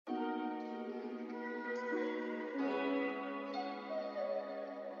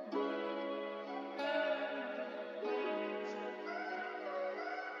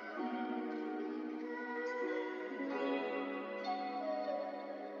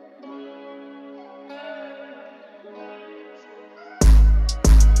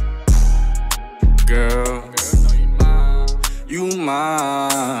Girl, you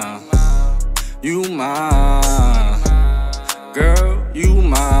mine. You mine. Girl, you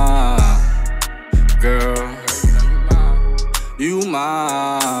mine. Girl, you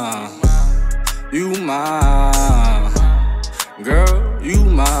mine. You mine. Girl, you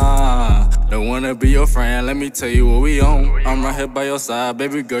mine. Don't wanna be your friend, let me tell you what we on. I'm right here by your side,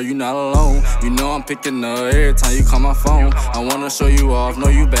 baby girl, you not alone. You know I'm picking up every time you call my phone. I wanna show you off, know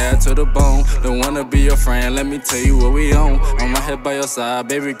you bad to the bone. Don't wanna be your friend, let me tell you what we on. I'm right here by your side,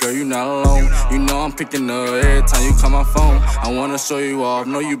 baby girl, you not alone. You know I'm picking up every time you call my phone. I wanna show you off,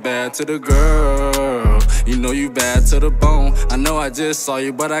 know you bad to the girl. You know you bad to the bone. I know I just saw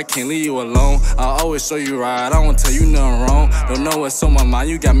you, but I can't leave you alone. I always show you right, I won't tell you nothing wrong. Don't know what's on my mind,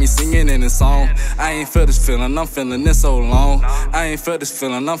 you got me singing in this song. I ain't felt this feeling, I'm feeling this so long. I ain't felt this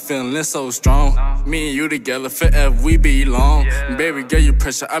feeling, I'm feeling this so strong. Me and you together, forever we belong. Baby girl, you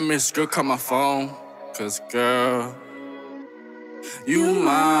pressure, I miss girl, call my phone. Cause girl, you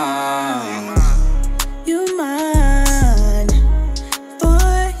mine. You mine,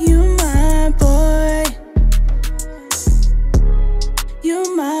 boy, you mine, boy.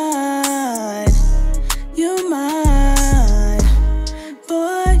 You mine, you mine,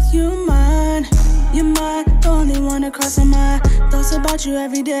 boy, you mine. You mine, the only one across my mind. Thoughts about you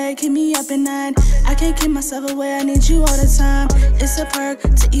every day keep me up at night. I can't keep myself away, I need you all the time. It's a perk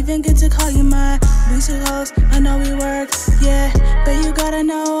to even get to call you mine. We too close, I know we work, yeah. But you gotta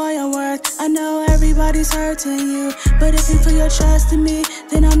know all your worth. I know everybody's hurting you, but if you put your trust in me,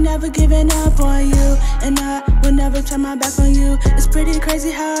 then I'm never giving up on you. And I will never turn my back on you. It's pretty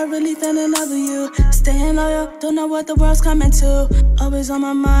crazy how I really fell in love with you. Staying loyal, don't know what the world's coming to. Always on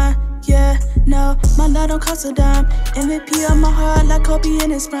my mind, yeah, no, my love don't cost a dime. MVP on my heart like Kobe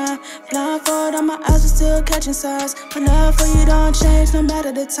in his prime. Blindfold on my eyes, but still catching signs. My love for you don't change no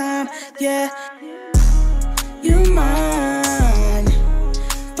matter the time, yeah.